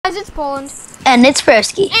guys, it's Poland. And it's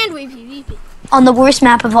Broski. And we PvP. On the worst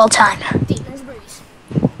map of all time. Demon's Breeze.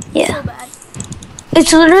 Yeah. So bad.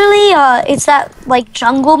 It's literally, it's that, like,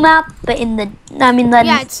 jungle map, but in the,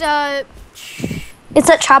 Yeah, it's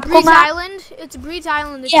that tropical Breeze map. Island. It's Breeze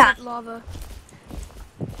Island Yeah. except lava.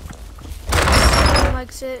 No one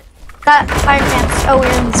likes it. Got iron pants. Oh, we're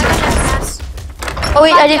in the I got switch. pants. Oh,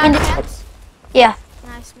 wait, I Got didn't, pants. yeah.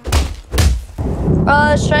 Nice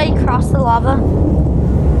one. Should I cross the lava?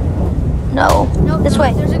 No. Nope, This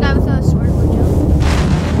way. There's a guy with a sword. Watch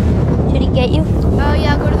out. Should he get you? Oh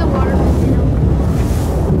yeah, go to the water. You know.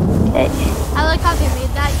 Okay. I like how they made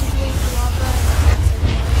that. You wait for lava.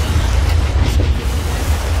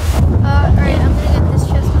 Alright, I'm gonna get this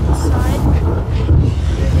chest on the side.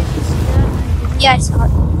 Did you see that? Yeah, I saw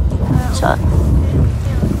it. Saw it.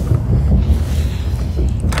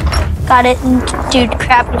 Got it. And, dude,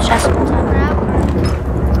 crap with chest all the time. Crap.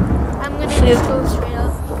 I'm gonna just go straight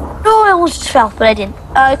up. No, I almost just fell, but I didn't.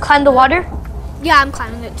 Climb the water? Yeah, I'm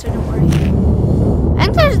climbing it, so don't worry. I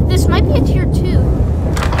think this might be a tier 2.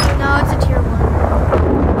 No, it's a tier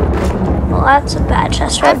 1. Well, that's a bad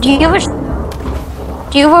chest route. Do you have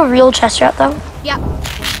a real chest route though? Yeah.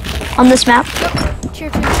 On this map? Yep. Tier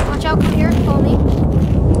 2. Watch out, come here, follow me.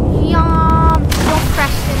 Yum. Don't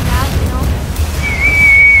press in that, you know.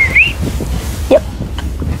 Yep.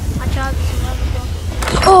 Watch out, there's a lava block.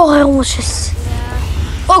 Oh, I almost just.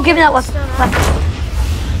 Yeah. Oh, give me that weapon. So nice.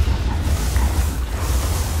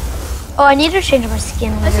 Oh, I need to change my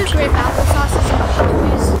skin. This is great apple sauce is a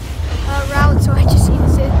use route, so I just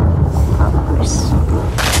use it. This is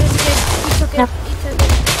good. He took it. Yep. He took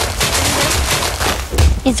it.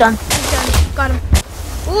 He's done. He's done. Got him.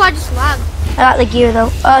 Oh, I just lagged. I got the gear though.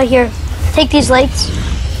 Here. Take these legs. He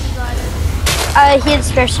got it. He had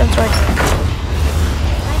spare stone sword.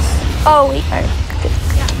 Nice. Oh, wait. Alright.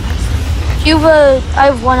 Yeah, nice. You have I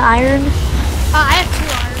have 1 iron. I have 2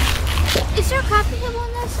 iron. Is there a crafting table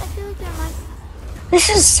on this? I feel like there might. This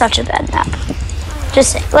is such a bad map.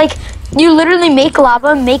 Just say, like, you literally make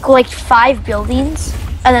lava, make like 5 buildings,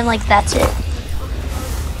 and then like that's it.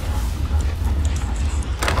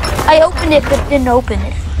 I opened it, but didn't open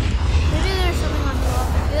it. Maybe there's something on the wall. I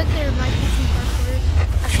feel like there might be some parkour.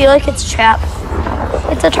 I feel like it's a trap.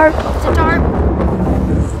 It's a tarp. It's a tarp. I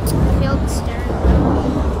failed staring.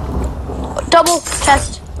 Double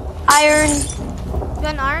chest. Iron. You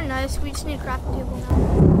got an iron? Nice. We just need a crafting table now.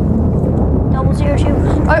 Double 0 2.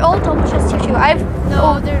 Alright, all double chest tier 2.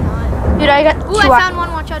 No, they're not. Dude, I got Ooh, 2 I iron. found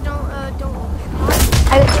one. Watch out. Don't.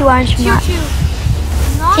 I got 2 irons from Tier that. 2.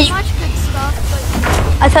 Not much good stuff, but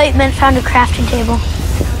I thought you meant found a crafting table.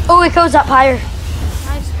 Oh, it goes up higher.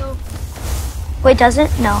 nice. Go. Wait, does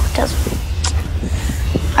it? No, it doesn't.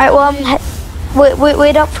 Alright, well,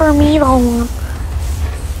 wait up for me.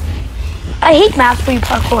 I hate maps where you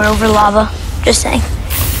parkour over lava. Just saying.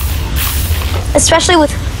 Especially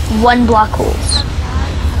with 1 block holes.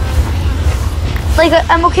 Like,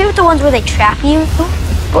 I'm okay with the ones where they trap you,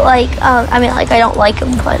 but like, I mean, like, I don't like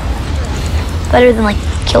them, but better than like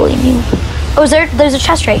killing you. Oh, there's a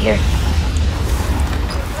chest right here.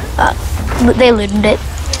 They looted it.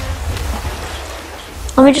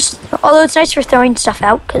 Let me just, although it's nice for throwing stuff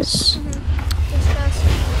out, because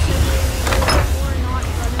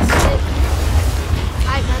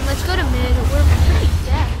Alright, man, let's go to mid. We're pretty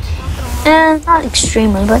decked. not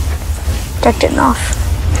extremely, but decked it enough.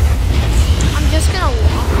 I'm just gonna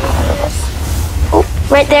walk over this. Oh,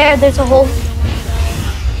 right there, there's a hole.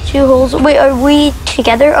 2 holes. Wait, are we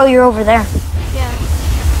together? Oh, you're over there. Yeah.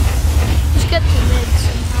 Just get to mid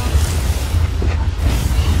somehow.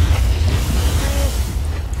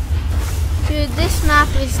 Dude, this map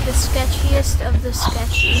is the sketchiest of the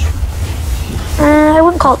sketchy. I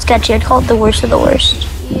wouldn't call it sketchy. I'd call it the worst of the worst.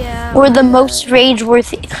 Yeah. Or the most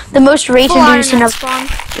rage-worthy, the most rage-inducing of. Spawn.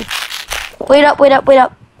 Wait up.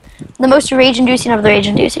 The most rage-inducing of the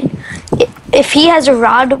rage-inducing. If he has a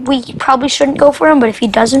rod, we probably shouldn't go for him, but if he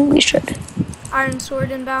doesn't, we should. Iron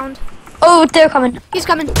sword inbound. Oh, they're coming. He's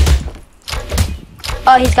coming.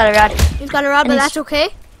 Oh, he's got a rod. He's got a rod, but And that's okay.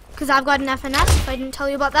 Because I've got an FNS, if I didn't tell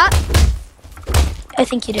you about that. I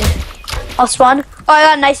think you did. I'll spawn. Oh, I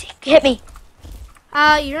got a nice. Hit me.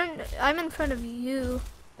 I'm in front of you.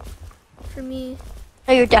 For me.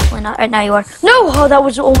 No, you're definitely not. Right now you are. No! Oh, that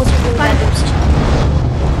was almost a really bad boost.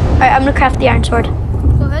 Alright, I'm gonna craft the iron sword.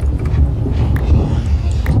 Go ahead.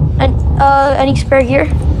 And, any spare gear?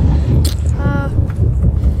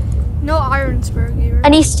 No iron spur gear.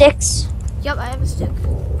 Any sticks? Yep, I have a stick.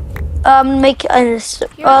 Make a,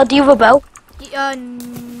 do you have a bow?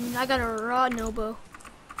 I got a raw no bow.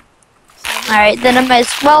 Alright, then I might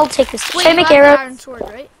as well take this. Wait, Should I you make got the arrows? iron sword,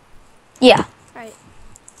 right? Yeah. Alright.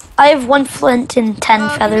 I have 1 flint and 10 Can you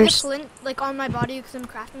get feathers. flint, like, on my body because I'm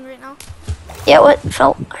crafting right now? Yeah, what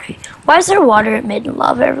felt? Why is there water made in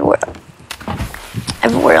lava everywhere?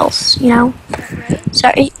 Everywhere else, you know? Right?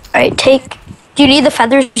 Sorry. Alright, take. Do you need the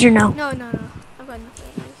feathers or no? No, no, no. I've got enough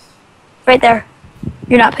feathers. Right there.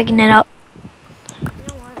 You're not picking it up. You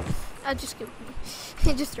know what? I'll just give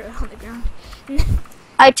it. Just throw it on the ground.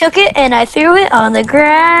 I took it and I threw it on the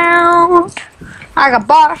ground. I got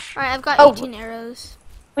boss. Alright, I've got Oh. 18 arrows.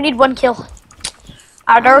 We need 1 kill.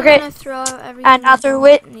 I I'm took gonna it throw out everything and I threw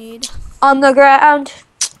it need. on the ground.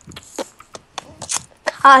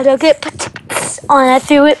 I took it and I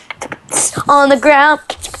threw it on the ground.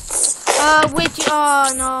 Wait,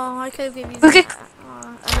 oh no, I could have given you Okay.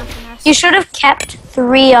 an FNS. You should have kept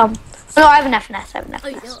 3, No, I have an FNS. I have an Oh,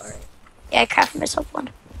 you do? FNS. Alright. Yeah, I crafted myself one.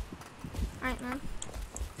 Alright, man.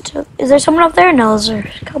 So, is there someone up there? No, there's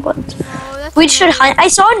a couple ones. No, that's We should another- hide. I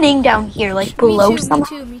saw a Ning down here, like below me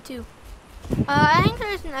somehow. me too. I think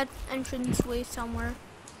there's an entrance way somewhere.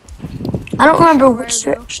 I don't remember Where, which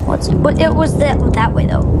though? direction was it, but it was that way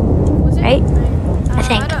though. Was it? Right? I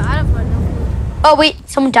think. I don't got no clue. Oh wait,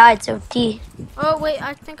 someone died. So D. Oh wait,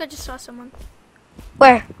 I think I just saw someone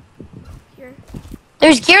Where? here.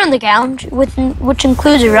 There's gear on the ground, which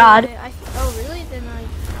includes a rod. Oh really? Then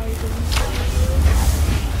I didn't.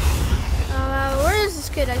 Where is this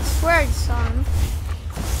kid? I swear I just saw him.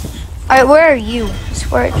 All right, where are you? I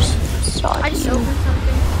swear I just saw it. I just opened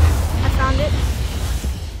something. I found it.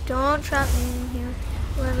 Don't trap me in here.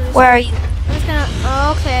 Whoever it is. Where are you? I'm just gonna.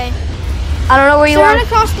 Oh, okay. I don't know where you Turn are.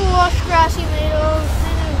 across the lush grassy meadows,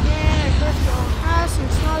 and again I first go house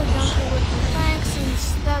and smell the jungle with the planks and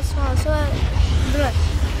that smell so bleh,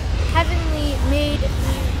 heavenly made me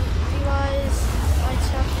realize I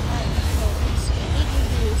stuff at bones. Need you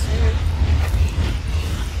do, sir.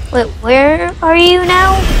 Wait, where are you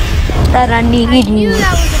now? That I need I knew you.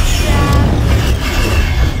 that was a trap.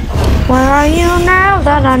 Where are you now?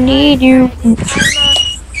 That I need you. I'm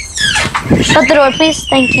Shut the door, please.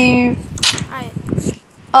 Thank you. alright.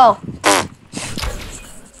 Oh.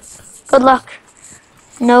 Good luck.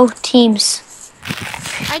 No teams.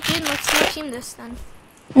 I did. Let's not team this then.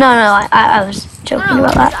 No, I was joking No,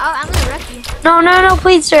 about that. I'm gonna wreck you. No,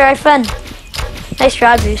 please, sir. I fend. Nice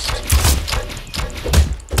rod boost.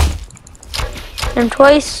 Hit him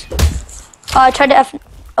twice. Oh, I tried to F.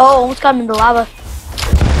 Oh, almost got him in the lava.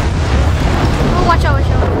 Oh, watch out.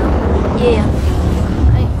 Yeah,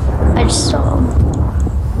 I just saw him.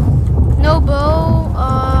 No bow.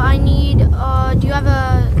 I need. Do you have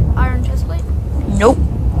a iron chest plate? Nope.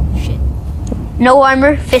 Shit. No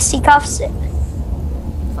armor. Fisticuffs.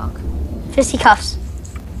 Fuck. Fisticuffs.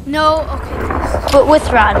 No. Okay. Please. But with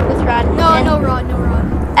rod. No. And No rod. No rod.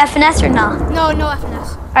 FNS or nah? No. No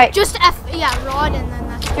FNS. All right. Just F. Yeah. Rod and then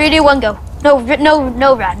that's. 3, 2, 1, go. No rod. No rod.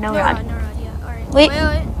 No rod. No rod. Yeah. All right. Wait. Wait.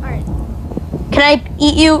 All right. Can I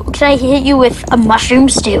eat you? Can I hit you with a mushroom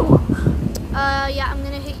stew? Yeah. I'm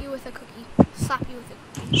gonna hit you with a cookie. Slap you with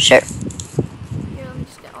a cookie. Sure. Here. Let me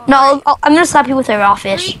just get. No, I'm gonna slap you with a raw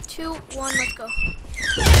fish. 3, 2, 1. Let's go.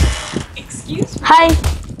 Excuse me? Hi.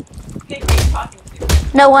 Who are you talking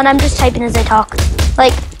to? No one. I'm just typing as I talk.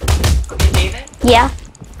 Like, Okay, David? yeah.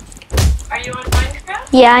 Are you on Minecraft?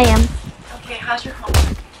 Yeah, I am. Okay, how's your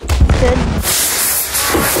homework? Good.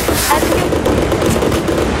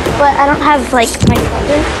 But I don't have, like, my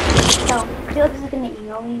brother. So, Felix is gonna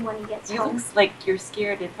email me when he gets You home. look like you're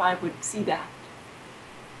scared if I would see that.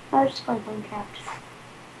 I was just playing Minecraft.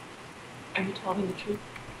 Are you telling me the truth?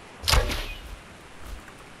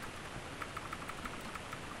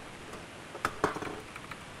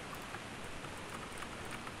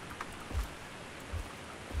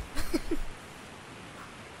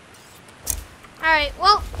 Alright,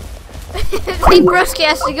 well, Big Broski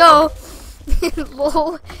has to go.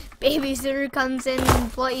 Lol, Babysitter comes in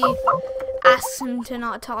and bloody asks him to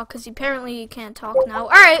not talk because apparently he can't talk now.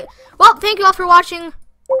 Alright, well, thank you all for watching.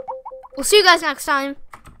 We'll see you guys next time.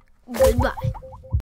 Goodbye.